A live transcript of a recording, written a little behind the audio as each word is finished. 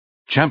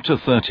Chapter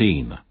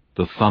 13.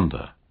 The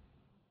Thunder.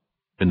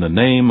 In the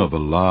name of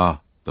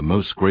Allah, the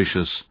most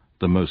gracious,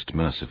 the most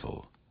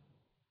merciful.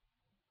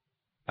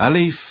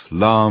 Alif,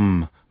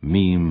 Lam,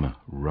 Mim,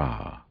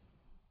 Ra.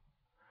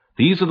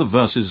 These are the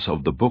verses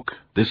of the book,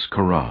 this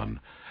Quran,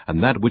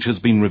 and that which has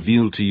been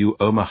revealed to you,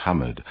 O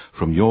Muhammad,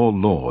 from your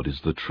Lord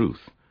is the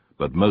truth,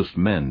 but most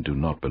men do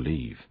not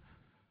believe.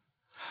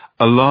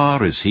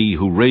 Allah is He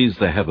who raised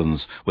the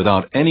heavens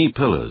without any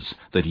pillars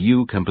that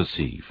you can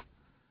perceive.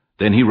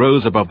 Then He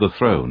rose above the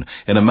throne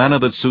in a manner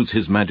that suits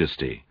His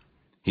majesty.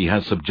 He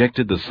has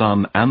subjected the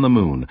sun and the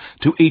moon,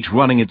 to each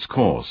running its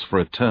course for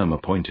a term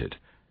appointed.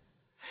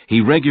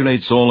 He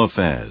regulates all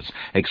affairs,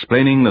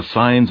 explaining the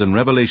signs and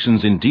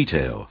revelations in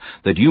detail,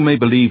 that you may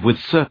believe with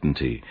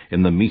certainty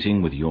in the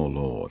meeting with your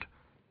Lord.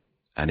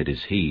 And it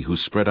is He who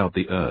spread out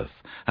the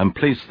earth, and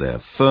placed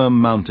there firm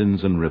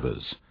mountains and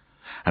rivers.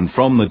 And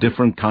from the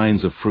different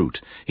kinds of fruit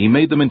He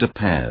made them into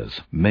pairs,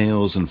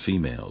 males and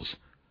females.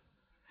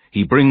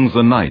 He brings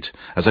the night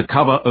as a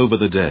cover over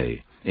the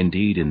day.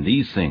 Indeed, in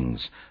these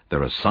things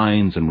there are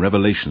signs and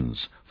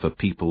revelations for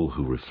people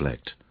who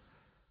reflect.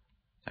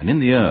 And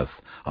in the earth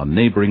are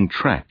neighboring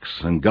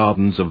tracts and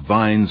gardens of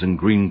vines and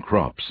green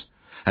crops,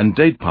 and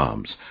date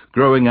palms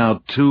growing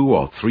out 2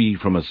 or 3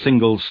 from a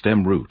single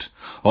stem root,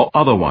 or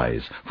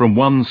otherwise from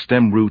one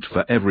stem root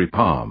for every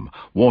palm,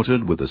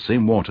 watered with the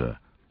same water,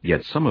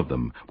 yet some of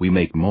them we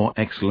make more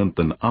excellent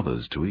than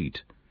others to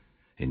eat.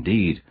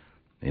 Indeed,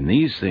 in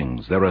these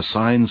things there are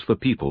signs for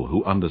people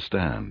who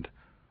understand.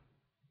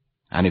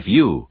 And if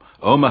you,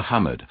 O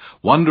Muhammad,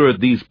 wonder at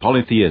these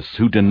polytheists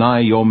who deny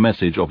your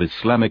message of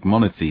Islamic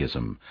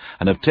monotheism,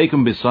 and have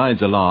taken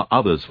besides Allah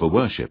others for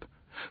worship,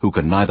 who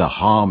can neither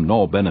harm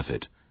nor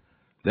benefit,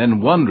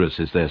 then wondrous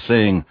is their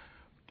saying,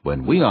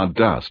 when we are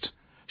dust,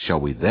 shall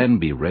we then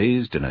be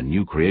raised in a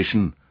new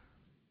creation?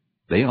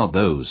 They are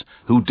those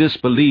who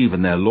disbelieve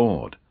in their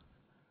Lord.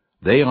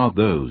 They are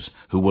those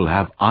who will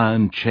have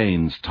iron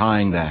chains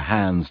tying their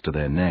hands to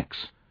their necks.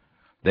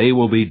 They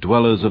will be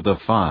dwellers of the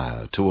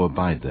fire to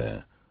abide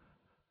there.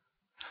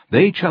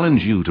 They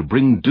challenge you to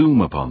bring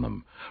doom upon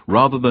them,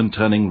 rather than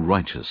turning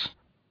righteous.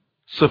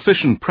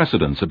 Sufficient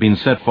precedents have been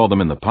set for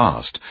them in the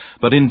past,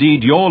 but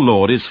indeed your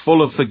Lord is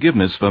full of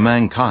forgiveness for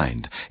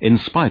mankind, in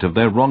spite of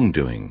their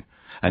wrongdoing.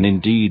 And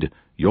indeed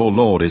your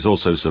Lord is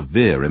also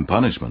severe in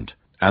punishment.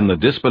 And the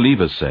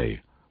disbelievers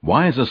say,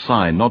 why is a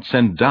sign not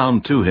sent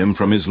down to him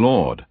from his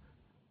Lord?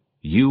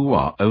 You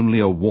are only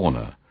a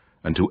warner,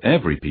 and to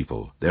every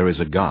people there is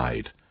a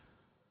guide.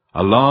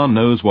 Allah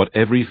knows what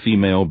every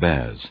female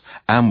bears,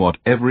 and what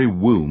every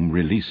womb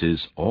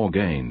releases or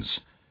gains.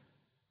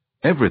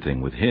 Everything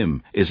with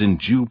Him is in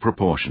due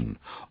proportion,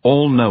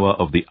 all-knower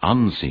of the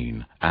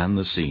unseen and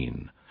the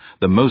seen,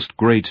 the most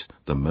great,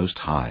 the most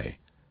high.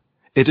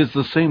 It is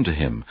the same to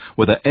Him,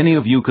 whether any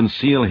of you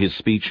conceal His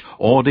speech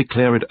or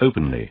declare it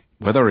openly,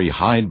 whether He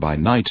hide by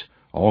night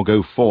or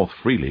go forth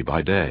freely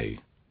by day.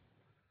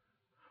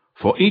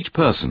 For each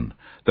person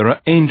there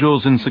are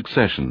angels in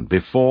succession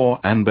before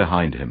and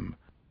behind him.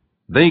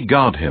 They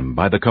guard him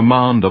by the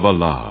command of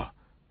Allah.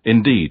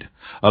 Indeed,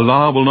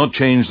 Allah will not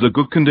change the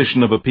good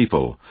condition of a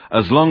people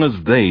as long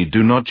as they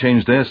do not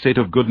change their state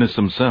of goodness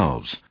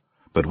themselves.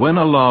 But when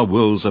Allah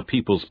wills a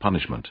people's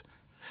punishment,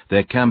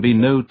 there can be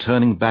no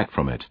turning back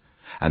from it,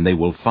 and they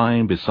will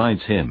find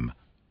besides Him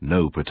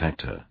no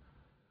protector.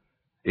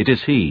 It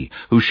is He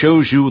who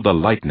shows you the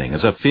lightning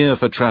as a fear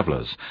for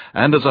travelers,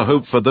 and as a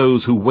hope for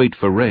those who wait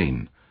for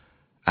rain.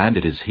 And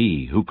it is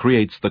He who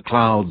creates the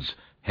clouds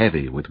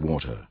heavy with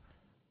water.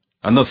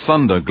 And the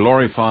thunder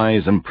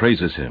glorifies and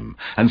praises Him,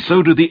 and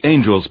so do the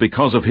angels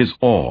because of His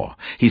awe.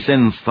 He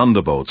sends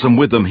thunderbolts, and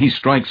with them He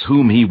strikes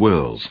whom He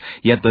wills.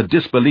 Yet the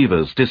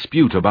disbelievers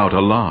dispute about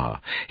Allah.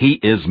 He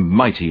is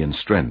mighty in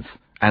strength,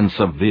 and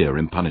severe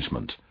in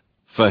punishment.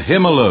 For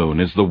Him alone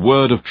is the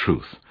word of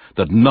truth,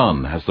 that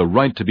none has the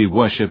right to be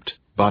worshipped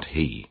but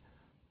He.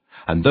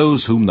 And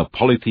those whom the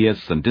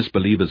polytheists and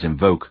disbelievers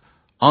invoke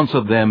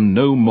answer them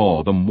no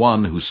more than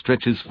one who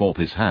stretches forth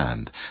his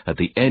hand at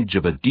the edge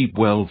of a deep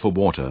well for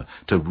water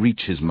to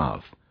reach his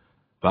mouth.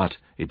 But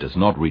it does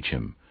not reach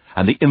him,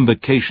 and the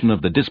invocation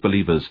of the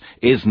disbelievers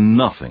is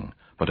nothing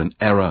but an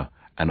error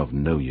and of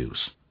no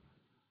use.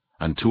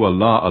 And to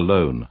Allah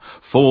alone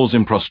falls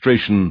in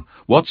prostration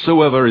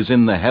whatsoever is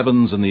in the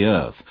heavens and the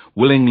earth,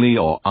 willingly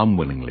or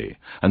unwillingly,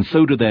 and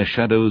so do their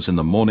shadows in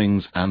the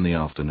mornings and the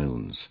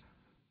afternoons.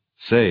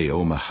 Say,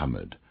 O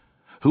Muhammad,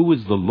 who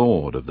is the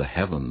Lord of the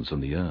heavens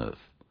and the earth?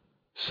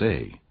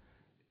 Say,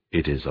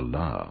 it is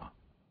Allah.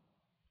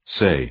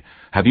 Say,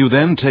 have you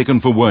then taken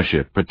for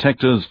worship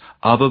protectors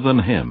other than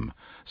Him,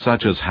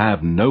 such as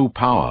have no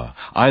power,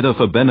 either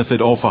for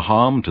benefit or for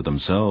harm to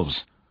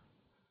themselves?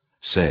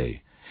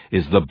 Say,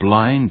 is the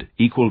blind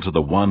equal to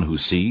the one who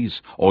sees,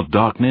 or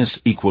darkness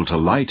equal to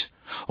light?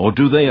 Or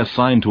do they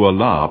assign to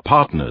Allah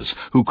partners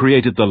who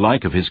created the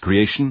like of His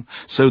creation,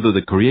 so that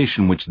the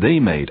creation which they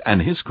made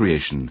and His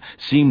creation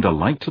seemed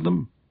alike to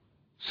them?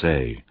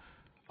 Say,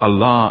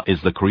 Allah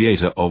is the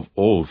Creator of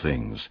all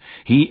things.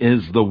 He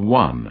is the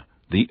One,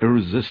 the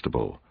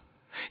Irresistible.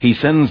 He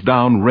sends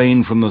down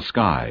rain from the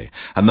sky,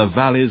 and the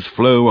valleys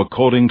flow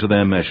according to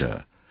their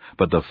measure.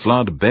 But the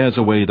flood bears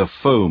away the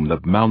foam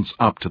that mounts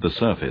up to the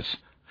surface.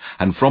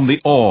 And from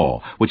the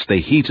ore, which they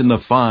heat in the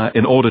fire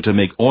in order to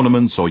make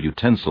ornaments or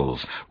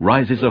utensils,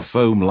 rises a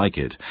foam like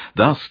it.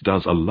 Thus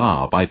does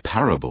Allah by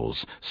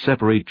parables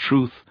separate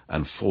truth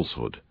and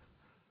falsehood.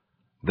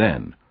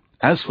 Then,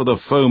 as for the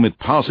foam, it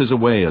passes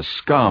away as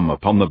scum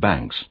upon the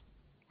banks,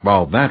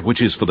 while that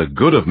which is for the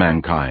good of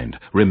mankind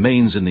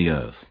remains in the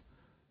earth.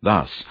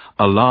 Thus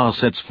Allah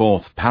sets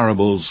forth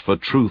parables for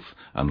truth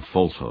and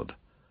falsehood.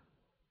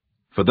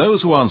 For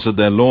those who answered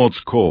their Lord's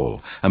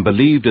call and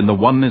believed in the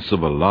oneness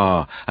of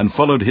Allah and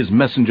followed His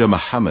messenger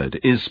Muhammad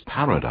is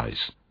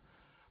paradise.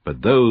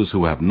 But those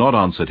who have not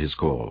answered His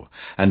call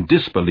and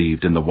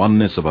disbelieved in the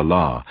oneness of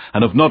Allah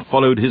and have not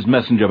followed His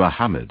messenger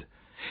Muhammad,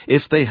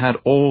 if they had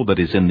all that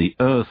is in the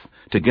earth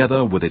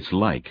together with its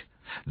like,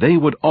 they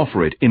would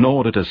offer it in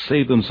order to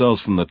save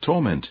themselves from the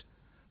torment,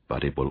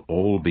 but it will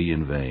all be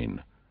in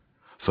vain.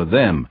 For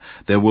them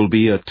there will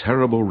be a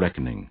terrible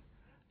reckoning.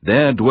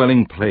 Their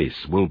dwelling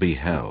place will be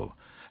hell,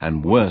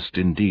 and worst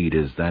indeed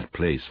is that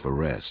place for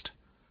rest.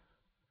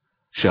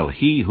 Shall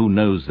he who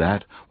knows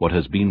that what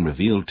has been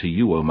revealed to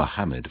you, O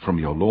Muhammad, from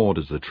your Lord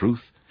as the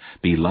truth,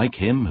 be like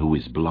him who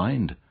is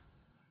blind?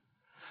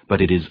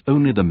 But it is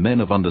only the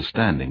men of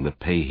understanding that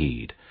pay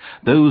heed,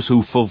 those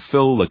who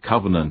fulfill the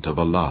covenant of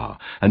Allah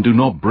and do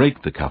not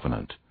break the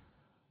covenant.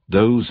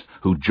 Those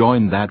who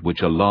join that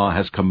which Allah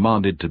has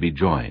commanded to be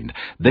joined,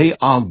 they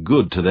are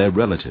good to their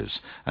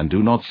relatives, and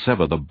do not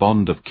sever the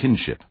bond of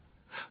kinship.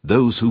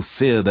 Those who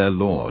fear their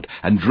Lord,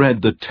 and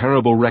dread the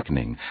terrible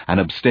reckoning, and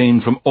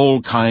abstain from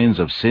all kinds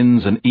of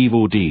sins and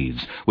evil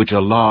deeds, which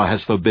Allah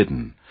has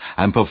forbidden,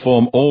 and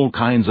perform all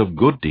kinds of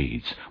good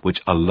deeds,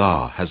 which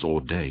Allah has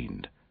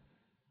ordained.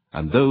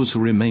 And those who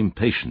remain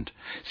patient,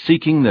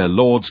 seeking their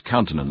Lord's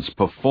countenance,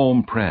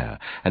 perform prayer,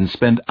 and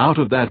spend out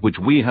of that which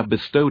we have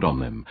bestowed on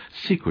them,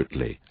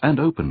 secretly and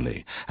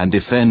openly, and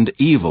defend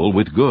evil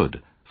with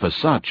good. For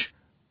such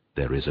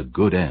there is a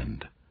good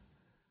end.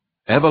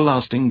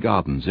 Everlasting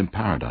gardens in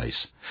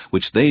paradise,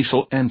 which they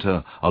shall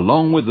enter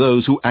along with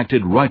those who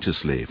acted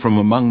righteously from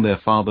among their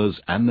fathers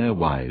and their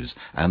wives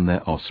and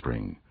their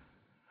offspring.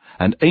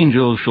 And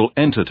angels shall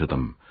enter to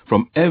them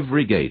from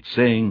every gate,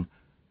 saying,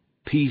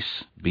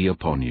 Peace be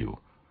upon you,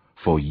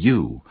 for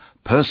you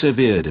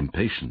persevered in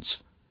patience.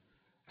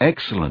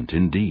 Excellent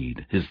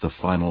indeed is the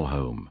final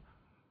home.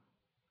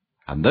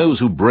 And those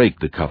who break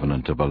the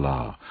covenant of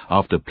Allah,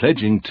 after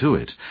pledging to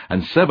it,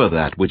 and sever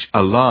that which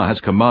Allah has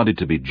commanded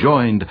to be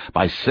joined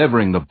by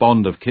severing the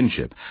bond of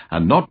kinship,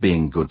 and not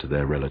being good to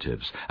their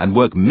relatives, and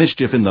work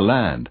mischief in the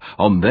land,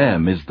 on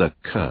them is the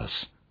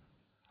curse.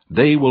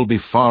 They will be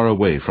far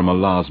away from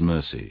Allah's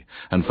mercy,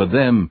 and for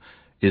them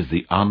is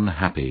the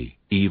unhappy,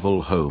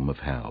 evil home of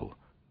hell.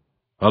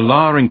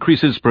 Allah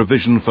increases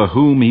provision for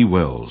whom He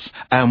wills,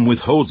 and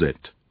withholds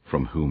it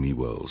from whom He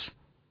wills.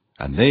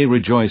 And they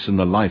rejoice in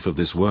the life of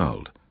this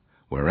world,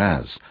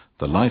 whereas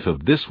the life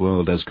of this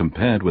world as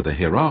compared with the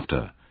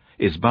hereafter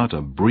is but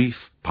a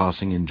brief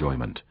passing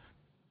enjoyment.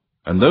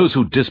 And those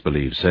who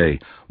disbelieve say,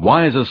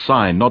 Why is a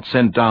sign not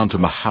sent down to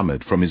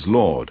Muhammad from his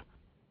Lord?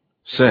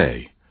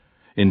 Say,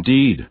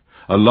 Indeed,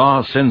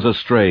 Allah sends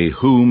astray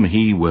whom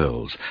He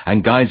wills,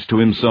 and guides to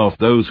Himself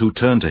those who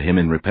turn to Him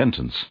in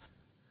repentance.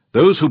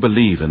 Those who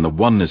believe in the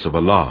oneness of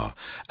Allah,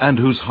 and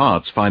whose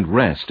hearts find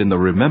rest in the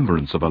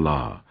remembrance of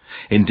Allah.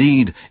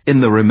 Indeed, in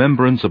the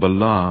remembrance of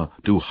Allah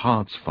do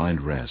hearts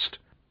find rest.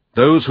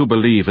 Those who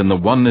believe in the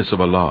oneness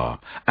of Allah,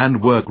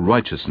 and work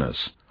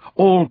righteousness,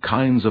 all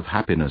kinds of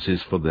happiness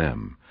is for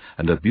them,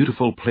 and a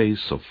beautiful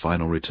place of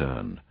final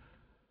return.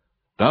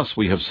 Thus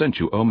we have sent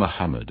you, O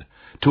Muhammad,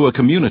 to a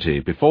community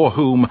before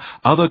whom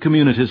other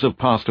communities have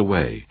passed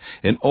away,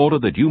 in order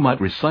that you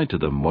might recite to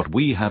them what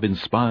we have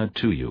inspired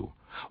to you,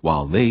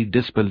 while they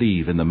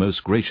disbelieve in the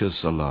most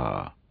gracious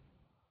Allah.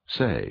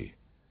 Say,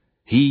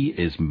 He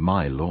is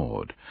my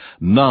Lord.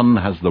 None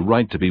has the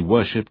right to be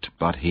worshipped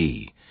but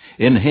He.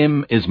 In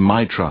Him is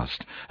my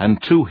trust,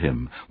 and to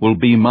Him will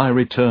be my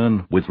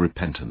return with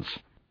repentance.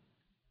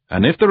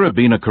 And if there had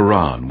been a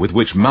Quran with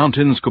which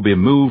mountains could be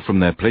moved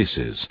from their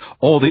places,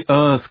 or the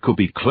earth could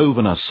be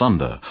cloven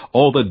asunder,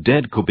 or the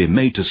dead could be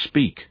made to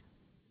speak,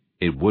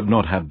 it would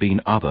not have been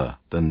other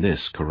than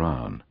this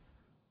Quran.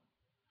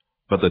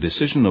 But the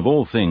decision of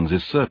all things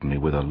is certainly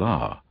with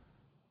Allah.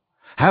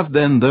 Have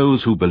then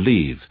those who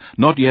believe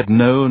not yet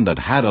known that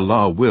had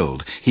Allah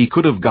willed, He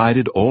could have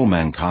guided all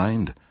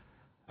mankind?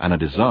 And a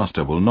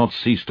disaster will not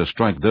cease to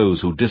strike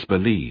those who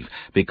disbelieve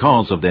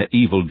because of their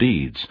evil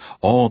deeds,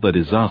 or the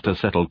disaster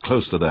settle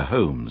close to their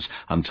homes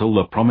until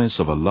the promise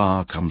of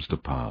Allah comes to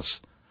pass.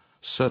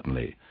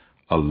 Certainly,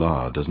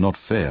 Allah does not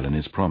fail in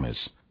His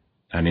promise.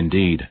 And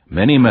indeed,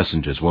 many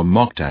messengers were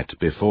mocked at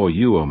before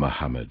you, O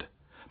Muhammad.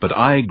 But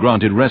I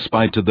granted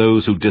respite to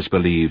those who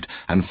disbelieved,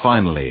 and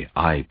finally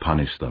I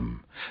punished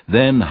them.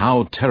 Then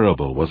how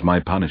terrible was my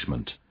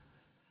punishment!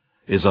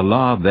 Is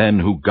Allah then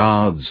who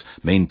guards,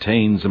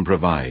 maintains, and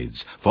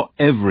provides for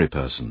every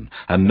person,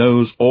 and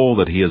knows all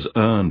that he has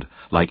earned,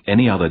 like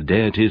any other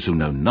deities who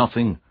know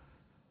nothing?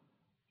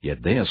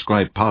 Yet they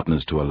ascribe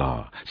partners to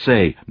Allah.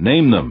 Say,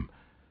 name them.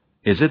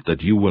 Is it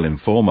that you will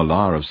inform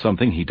Allah of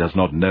something he does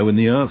not know in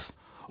the earth?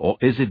 Or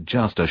is it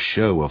just a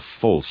show of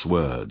false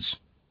words?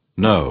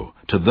 No,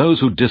 to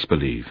those who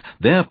disbelieve,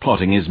 their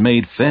plotting is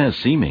made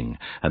fair-seeming,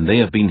 and they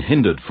have been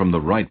hindered from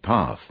the right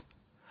path.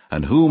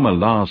 And whom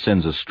Allah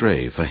sends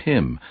astray, for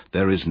him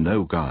there is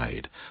no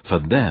guide. For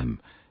them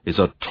is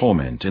a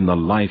torment in the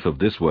life of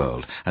this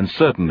world, and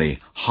certainly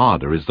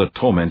harder is the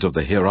torment of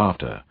the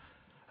hereafter,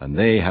 and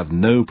they have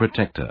no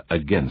protector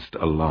against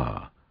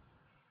Allah.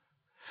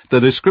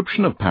 The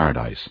description of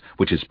paradise,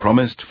 which is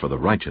promised for the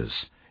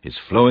righteous, is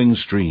flowing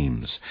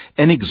streams,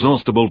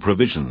 inexhaustible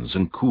provisions,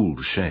 and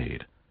cool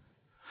shade.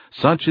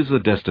 Such is the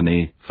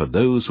destiny for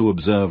those who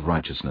observe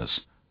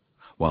righteousness,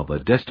 while the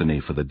destiny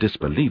for the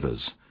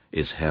disbelievers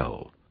is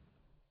hell.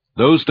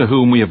 Those to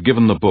whom we have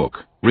given the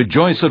book,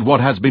 rejoice at what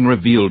has been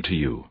revealed to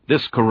you,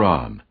 this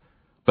Quran.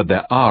 But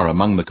there are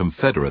among the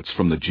confederates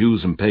from the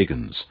Jews and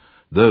pagans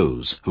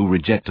those who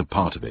reject a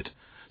part of it.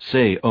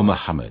 Say, O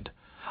Muhammad,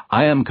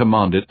 I am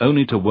commanded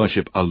only to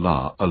worship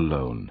Allah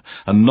alone,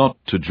 and not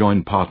to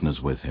join partners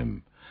with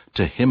him.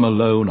 To him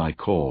alone I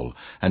call,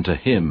 and to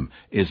him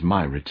is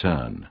my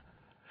return.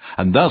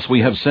 And thus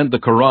we have sent the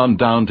Quran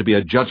down to be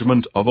a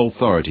judgment of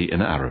authority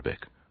in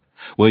Arabic.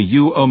 Were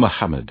you, O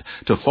Muhammad,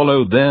 to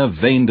follow their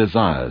vain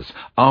desires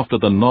after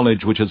the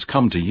knowledge which has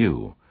come to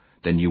you,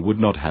 then you would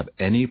not have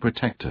any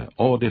protector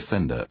or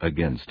defender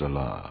against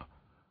Allah.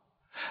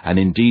 And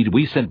indeed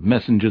we sent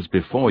messengers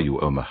before you,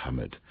 O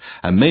Muhammad,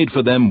 and made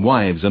for them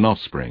wives and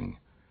offspring.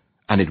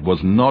 And it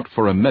was not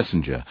for a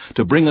messenger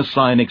to bring a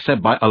sign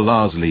except by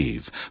Allah's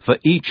leave. For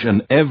each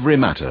and every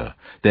matter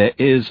there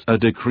is a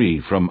decree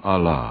from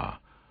Allah.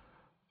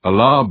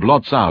 Allah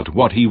blots out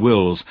what He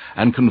wills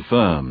and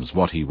confirms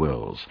what He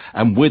wills,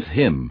 and with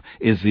Him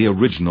is the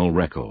original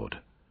record.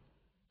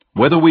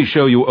 Whether we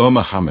show you, O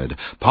Muhammad,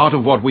 part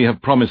of what we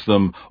have promised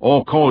them,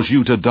 or cause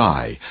you to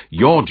die,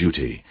 your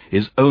duty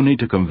is only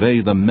to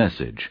convey the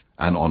message,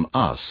 and on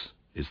us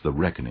is the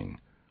reckoning.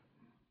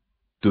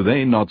 Do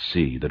they not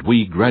see that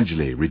we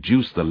gradually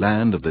reduce the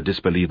land of the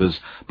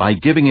disbelievers by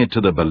giving it to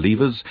the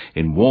believers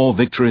in war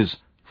victories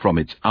from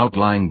its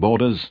outlying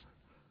borders?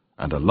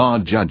 And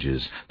Allah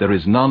judges, there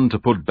is none to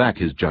put back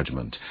His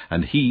judgment,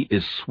 and He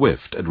is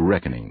swift at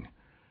reckoning.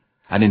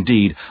 And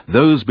indeed,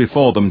 those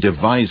before them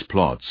devise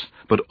plots,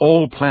 but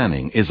all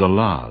planning is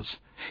Allah's.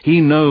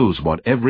 He knows what every